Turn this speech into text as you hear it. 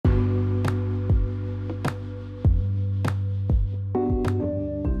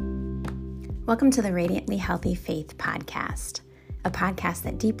Welcome to the Radiantly Healthy Faith Podcast, a podcast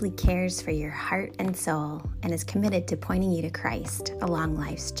that deeply cares for your heart and soul and is committed to pointing you to Christ along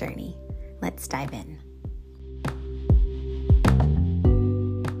life's journey. Let's dive in.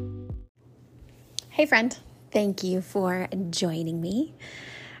 Hey friend, thank you for joining me.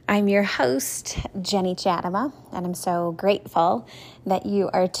 I'm your host, Jenny Chadema, and I'm so grateful that you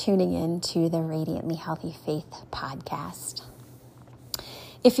are tuning in to the Radiantly Healthy Faith Podcast.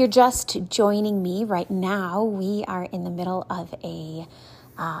 If you're just joining me right now, we are in the middle of a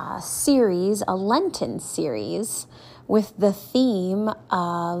series, a Lenten series, with the theme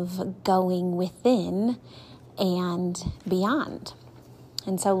of going within and beyond.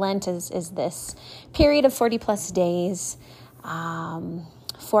 And so Lent is this period of 40 plus days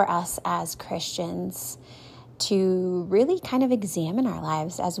for us as Christians to really kind of examine our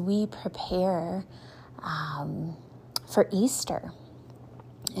lives as we prepare for Easter.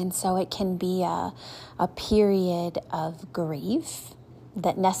 And so it can be a period of grief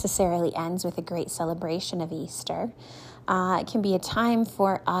that necessarily ends with a great celebration of Easter. It can be a time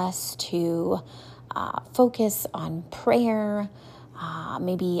for us to focus on prayer,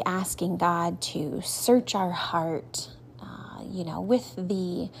 maybe asking God to search our heart, with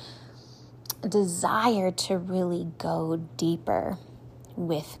the desire to really go deeper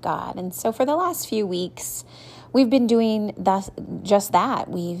with God. And so for the last few weeks, we've been doing just that.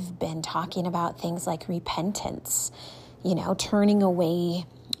 We've been talking about things like repentance, turning away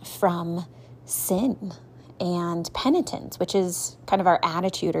from sin, and penitence, which is kind of our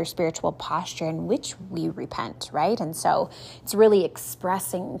attitude or spiritual posture in which we repent, right? And so it's really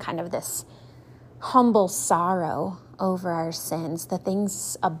expressing kind of this humble sorrow over our sins, the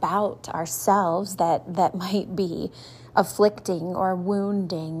things about ourselves that might be afflicting or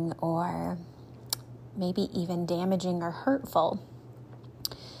wounding or maybe even damaging or hurtful.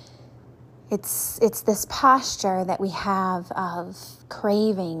 It's this posture that we have of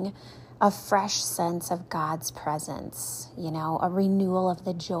craving a fresh sense of God's presence, a renewal of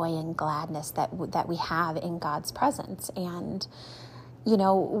the joy and gladness that we have in God's presence. And,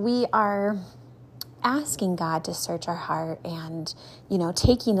 we are asking God to search our heart and,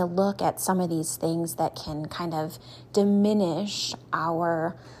 taking a look at some of these things that can kind of diminish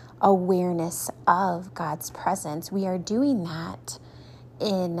our awareness of God's presence. We are doing that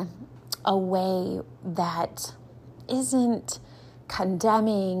in a way that isn't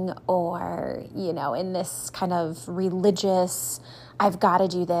condemning or, in this kind of religious, I've got to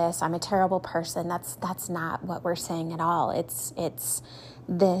do this, I'm a terrible person. That's not what we're saying at all. It's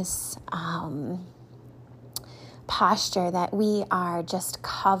this posture that we are just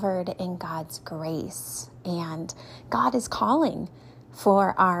covered in God's grace, and God is calling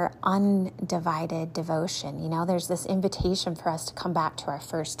for our undivided devotion. There's this invitation for us to come back to our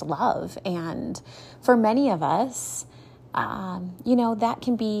first love. And for many of us, that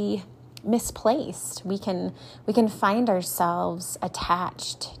can be misplaced. We can find ourselves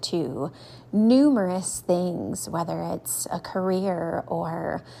attached to numerous things, whether it's a career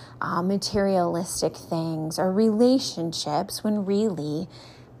or materialistic things or relationships, when really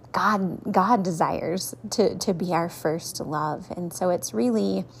God desires to be our first love. And so it's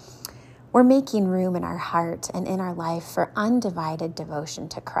really, we're making room in our heart and in our life for undivided devotion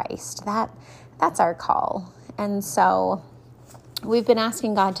to Christ. That's our call. And so we've been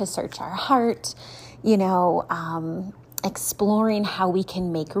asking God to search our heart, exploring how we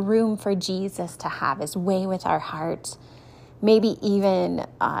can make room for Jesus to have his way with our heart. Maybe even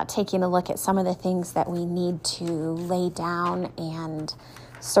taking a look at some of the things that we need to lay down and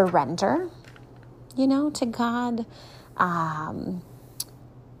surrender, to God, and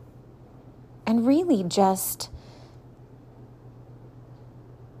really just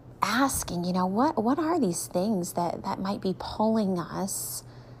asking, what are these things that might be pulling us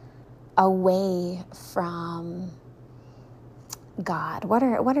away from God? What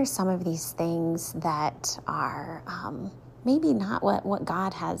are some of these things that are maybe not what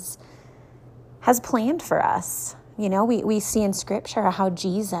God has planned for us? We see in Scripture how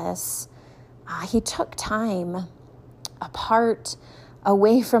Jesus, he took time apart,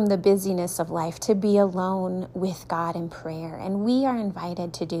 away from the busyness of life, to be alone with God in prayer. And we are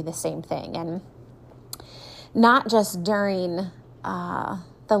invited to do the same thing. And not just during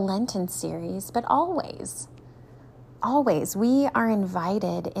the Lenten series, but always we are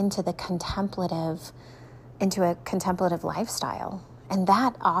invited into a contemplative lifestyle. And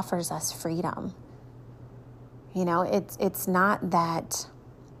that offers us freedom. It's not that,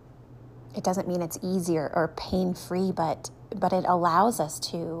 it doesn't mean it's easier or pain-free, but it allows us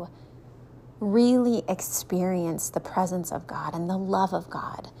to really experience the presence of God and the love of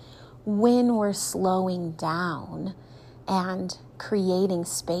God when we're slowing down and creating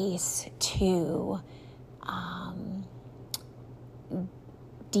space to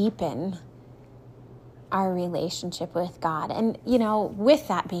deepen our relationship with God. And, with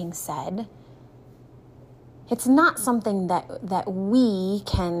that being said, it's not something that we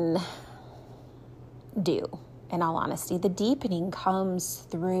can do, in all honesty. The deepening comes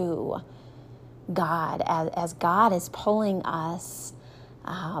through God, as God is pulling us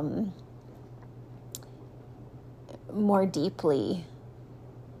more deeply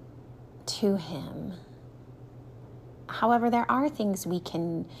to Him. However, there are things we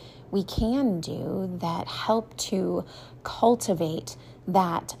can do that help to cultivate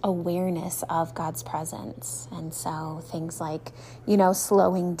that awareness of God's presence. And so things like,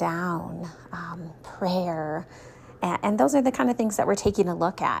 slowing down, prayer, and those are the kind of things that we're taking a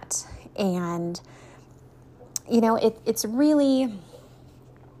look at. And, it's really,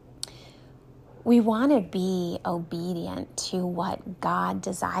 we want to be obedient to what God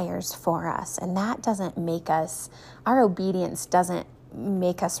desires for us. And that doesn't make us, our obedience doesn't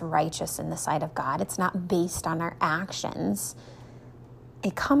make us righteous in the sight of God. It's not based on our actions.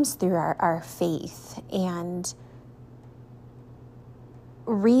 It comes through our faith. And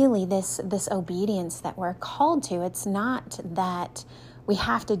really this obedience that we're called to, it's not that we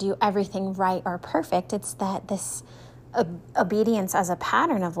have to do everything right or perfect. It's that this obedience as a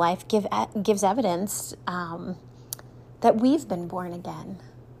pattern of life gives evidence that we've been born again.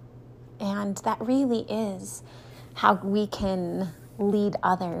 And that really is how we can lead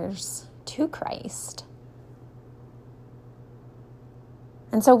others to Christ.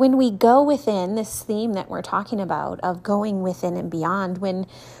 And so when we go within this theme that we're talking about of going within and beyond, when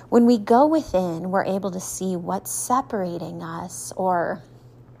we go within, we're able to see what's separating us or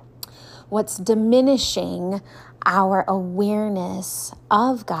what's diminishing our awareness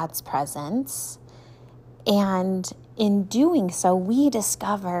of God's presence. And in doing so, we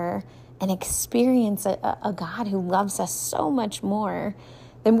discover and experience a God who loves us so much more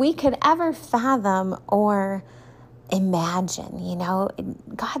than we could ever fathom or imagine.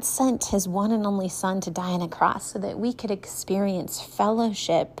 God sent His one and only Son to die on a cross so that we could experience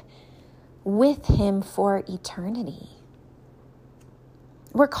fellowship with Him for eternity.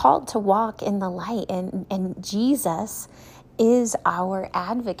 We're called to walk in the light, and Jesus is our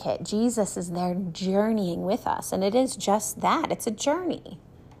advocate. Jesus is there journeying with us, and it is just that. It's a journey.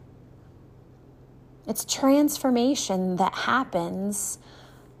 It's transformation that happens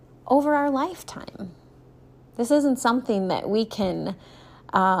over our lifetime. This isn't something that we can,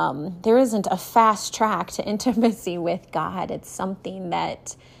 there isn't a fast track to intimacy with God. It's something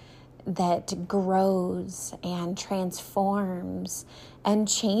that grows and transforms and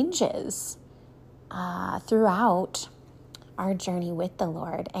changes throughout our journey with the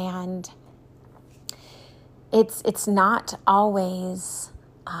Lord. And it's not always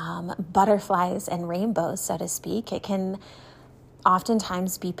butterflies and rainbows, so to speak. It can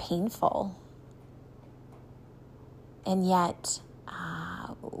oftentimes be painful. And yet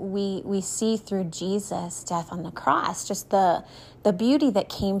we see through Jesus' death on the cross just the beauty that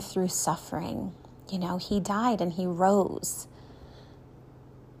came through suffering. He died and He rose.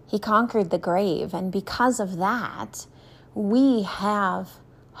 He conquered the grave. And because of that, we have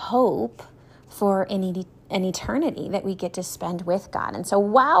hope for an eternity that we get to spend with God. And so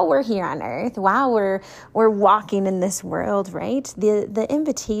while we're here on earth, while we're walking in this world, right, the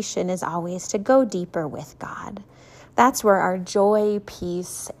invitation is always to go deeper with God. That's where our joy,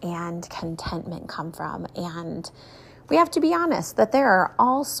 peace, and contentment come from. And we have to be honest that there are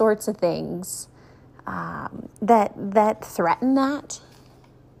all sorts of things that threaten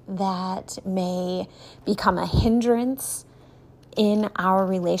that may become a hindrance in our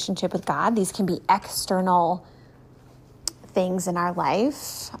relationship with God. These can be external things in our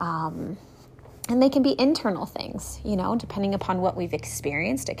life, and they can be internal things, depending upon what we've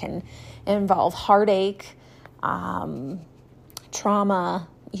experienced. It can involve heartache, trauma,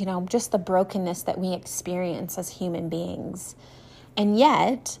 just the brokenness that we experience as human beings. And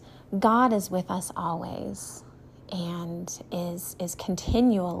yet, God is with us always and is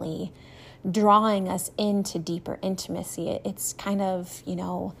continually drawing us into deeper intimacy. It's kind of,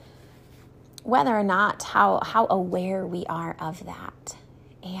 whether or not how aware we are of that.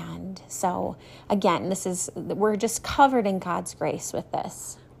 And so, again, we're just covered in God's grace with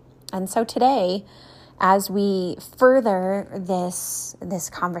this. And so today, as we further this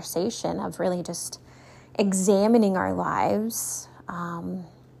conversation of really just examining our lives,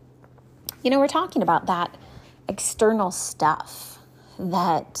 we're talking about that external stuff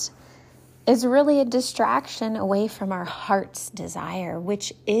that is really a distraction away from our heart's desire,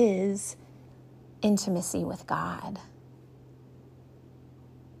 which is intimacy with God.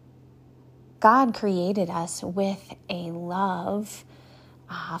 God created us with a love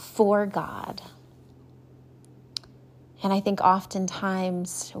for God. And I think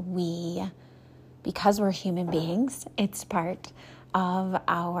oftentimes because we're human beings, it's part of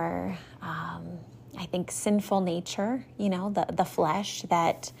our, I think, sinful nature, the flesh,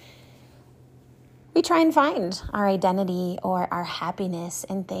 that we try and find our identity or our happiness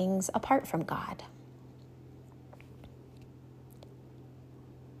in things apart from God.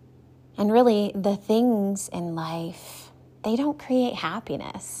 And really, the things in life, they don't create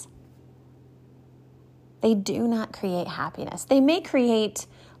happiness. They do not create happiness. They may create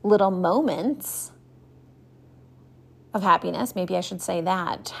little moments of happiness. Maybe I should say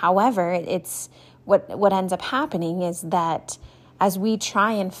that. However, it's what ends up happening is that as we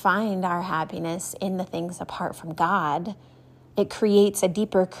try and find our happiness in the things apart from God, it creates a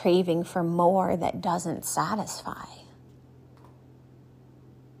deeper craving for more that doesn't satisfy.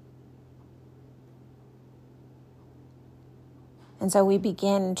 And so we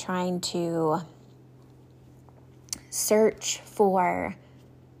begin trying to search for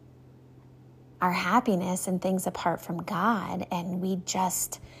our happiness in things apart from God, and we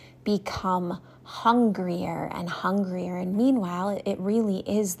just become hungrier and hungrier. And meanwhile, it really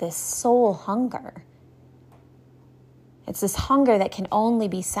is this soul hunger. It's this hunger that can only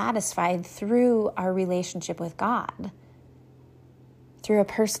be satisfied through our relationship with God, through a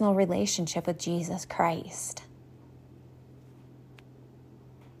personal relationship with Jesus Christ.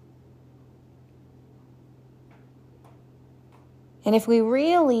 And if we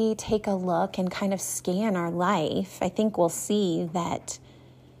really take a look and kind of scan our life, I think we'll see that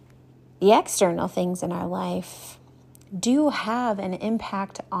the external things in our life do have an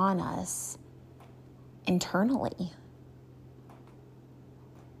impact on us internally.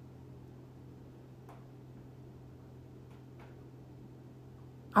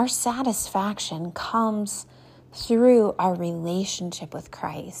 Our satisfaction comes through our relationship with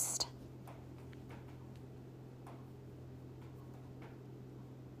Christ.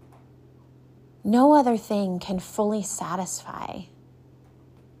 No other thing can fully satisfy.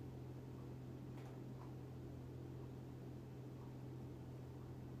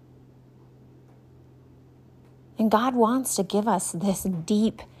 And God wants to give us this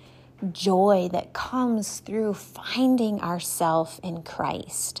deep joy that comes through finding ourselves in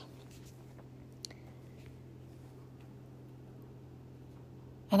Christ.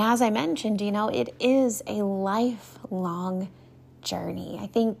 And as I mentioned, it is a lifelong journey. I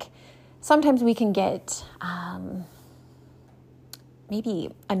think sometimes we can get maybe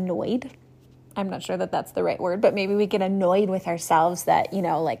annoyed. I'm not sure that that's the right word, but maybe we get annoyed with ourselves that,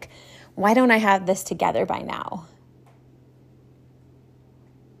 why don't I have this together by now?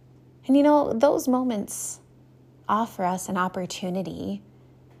 And those moments offer us an opportunity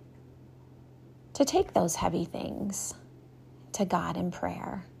to take those heavy things to God in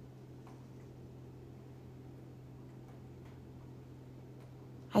prayer.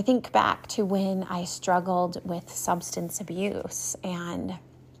 I think back to when I struggled with substance abuse, and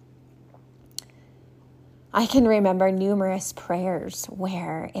I can remember numerous prayers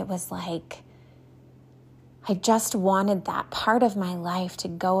where it was like I just wanted that part of my life to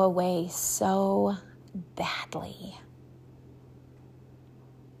go away so badly.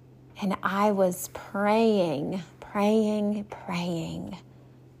 And I was praying.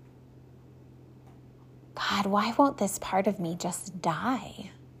 God, why won't this part of me just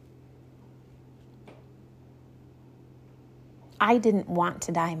die? I didn't want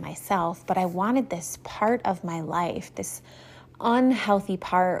to die myself, but I wanted this part of my life, this unhealthy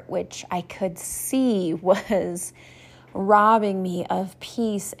part, which I could see was robbing me of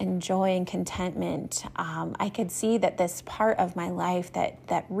peace and joy and contentment. I could see that this part of my life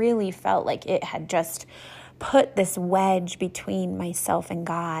that really felt like it had just put this wedge between myself and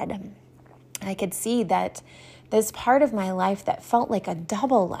God. I could see that this part of my life that felt like a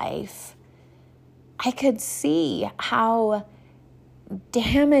double life, I could see how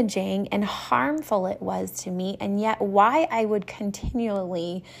damaging and harmful it was to me, and yet why I would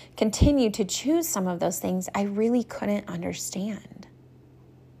continue to choose some of those things, I really couldn't understand.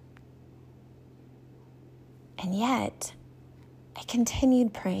 And yet, I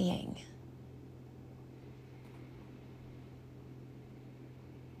continued praying.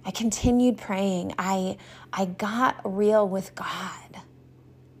 I got real with God.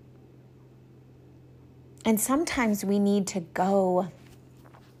 And sometimes we need to go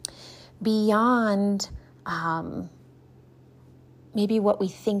beyond maybe what we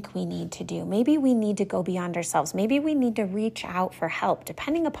think we need to do. Maybe we need to go beyond ourselves. Maybe we need to reach out for help,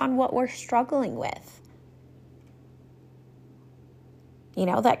 depending upon what we're struggling with.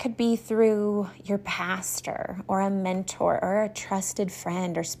 That could be through your pastor or a mentor or a trusted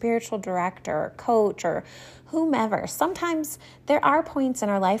friend or spiritual director or coach or whomever. Sometimes there are points in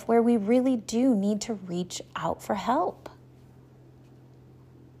our life where we really do need to reach out for help.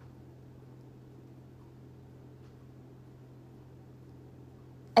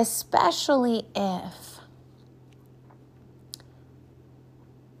 Especially if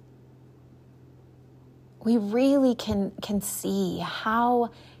we really can see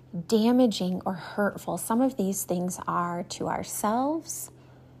how damaging or hurtful some of these things are to ourselves.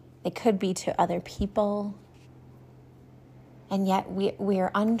 They could be to other people. And yet we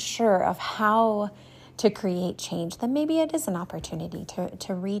are unsure of how to create change. Then maybe it is an opportunity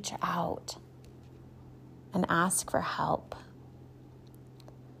to reach out and ask for help.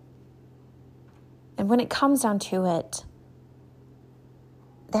 And when it comes down to it,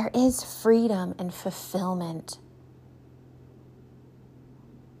 there is freedom and fulfillment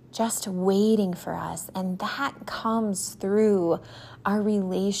just waiting for us. And that comes through our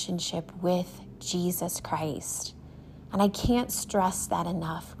relationship with Jesus Christ. And I can't stress that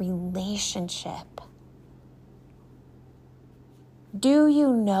enough. Relationship. Do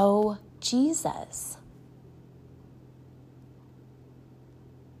you know Jesus?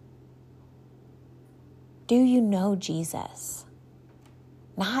 Do you know Jesus?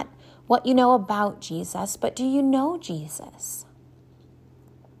 Not what you know about Jesus, but do you know Jesus?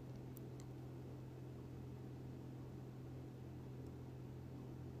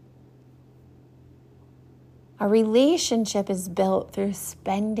 A relationship is built through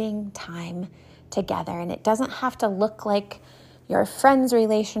spending time together, and it doesn't have to look like your friend's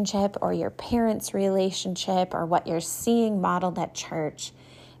relationship or your parents' relationship or what you're seeing modeled at church.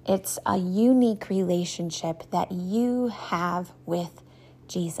 It's a unique relationship that you have with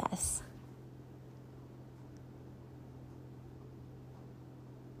Jesus.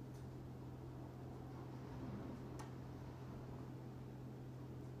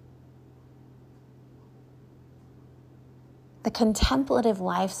 The contemplative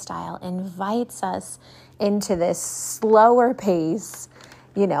lifestyle invites us into this slower pace,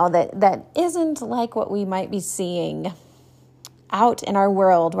 that isn't like what we might be seeing out in our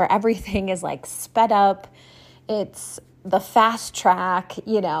world where everything is like sped up. It's the fast track,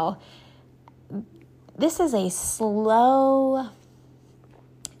 This is a slow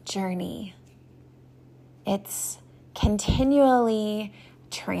journey. It's continually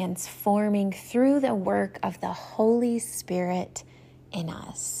transforming through the work of the Holy Spirit in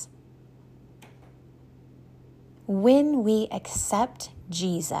us. When we accept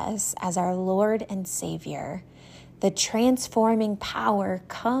Jesus as our Lord and Savior, the transforming power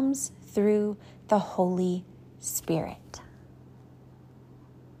comes through the Holy Spirit.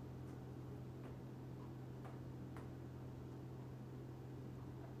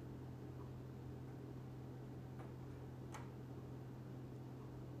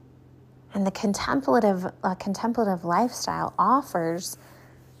 And the contemplative lifestyle offers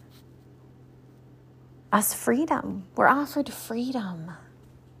us freedom. We're offered freedom.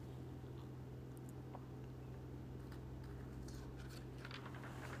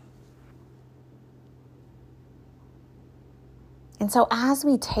 And so as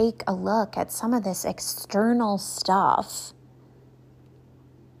we take a look at some of this external stuff,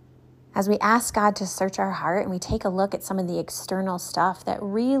 as we ask God to search our heart and we take a look at some of the external stuff that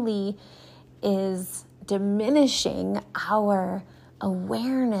really is diminishing our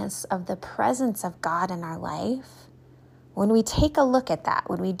awareness of the presence of God in our life, when we take a look at that,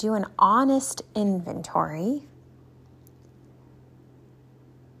 when we do an honest inventory,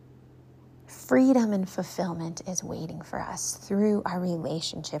 freedom and fulfillment is waiting for us through our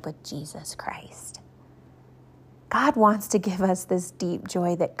relationship with Jesus Christ. God wants to give us this deep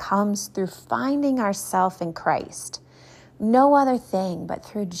joy that comes through finding ourselves in Christ. No other thing but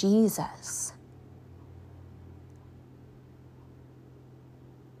through Jesus.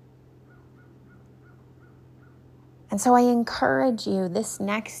 And so I encourage you this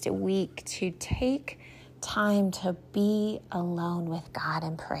next week to take time to be alone with God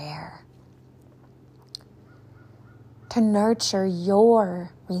in prayer. To nurture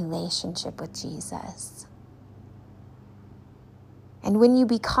your relationship with Jesus. And when you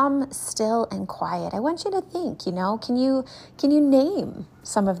become still and quiet, I want you to think, can you name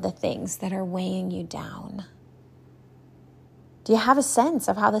some of the things that are weighing you down? Do you have a sense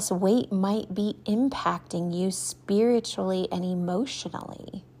of how this weight might be impacting you spiritually and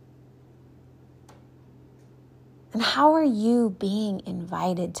emotionally? And how are you being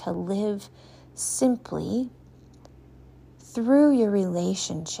invited to live simply through your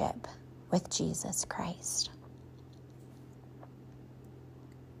relationship with Jesus Christ?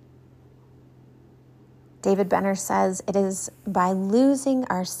 David Benner says, it is by losing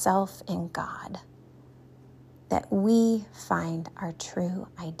ourself in God that we find our true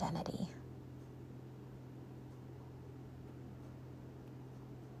identity.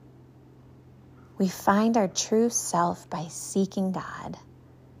 We find our true self by seeking God.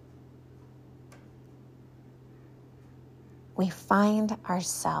 We find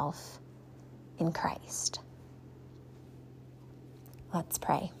ourself in Christ. Let's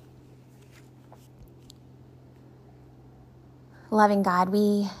pray. Loving God,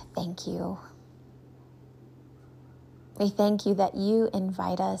 we thank you. We thank you that you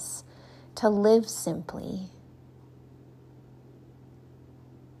invite us to live simply,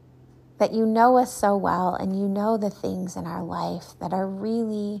 that you know us so well and you know the things in our life that are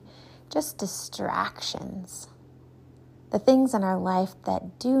really just distractions, the things in our life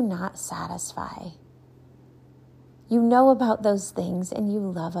that do not satisfy. You know about those things and you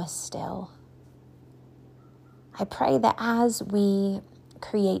love us still. I pray that as we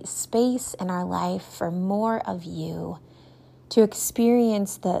create space in our life for more of you, to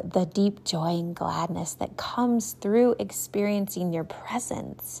experience the deep joy and gladness that comes through experiencing your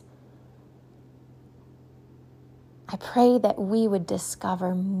presence, I pray that we would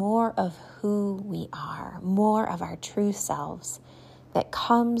discover more of who we are, more of our true selves that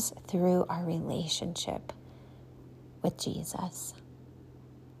comes through our relationship with Jesus.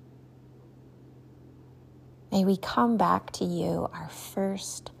 May we come back to you, our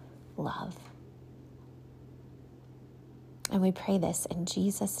first love. And we pray this in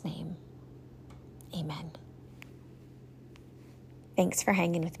Jesus' name. Amen. Thanks for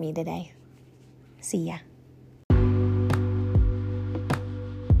hanging with me today. See ya.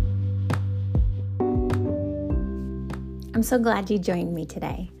 I'm so glad you joined me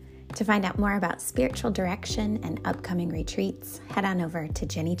today. To find out more about spiritual direction and upcoming retreats, head on over to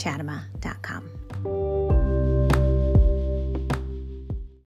jennychatema.com.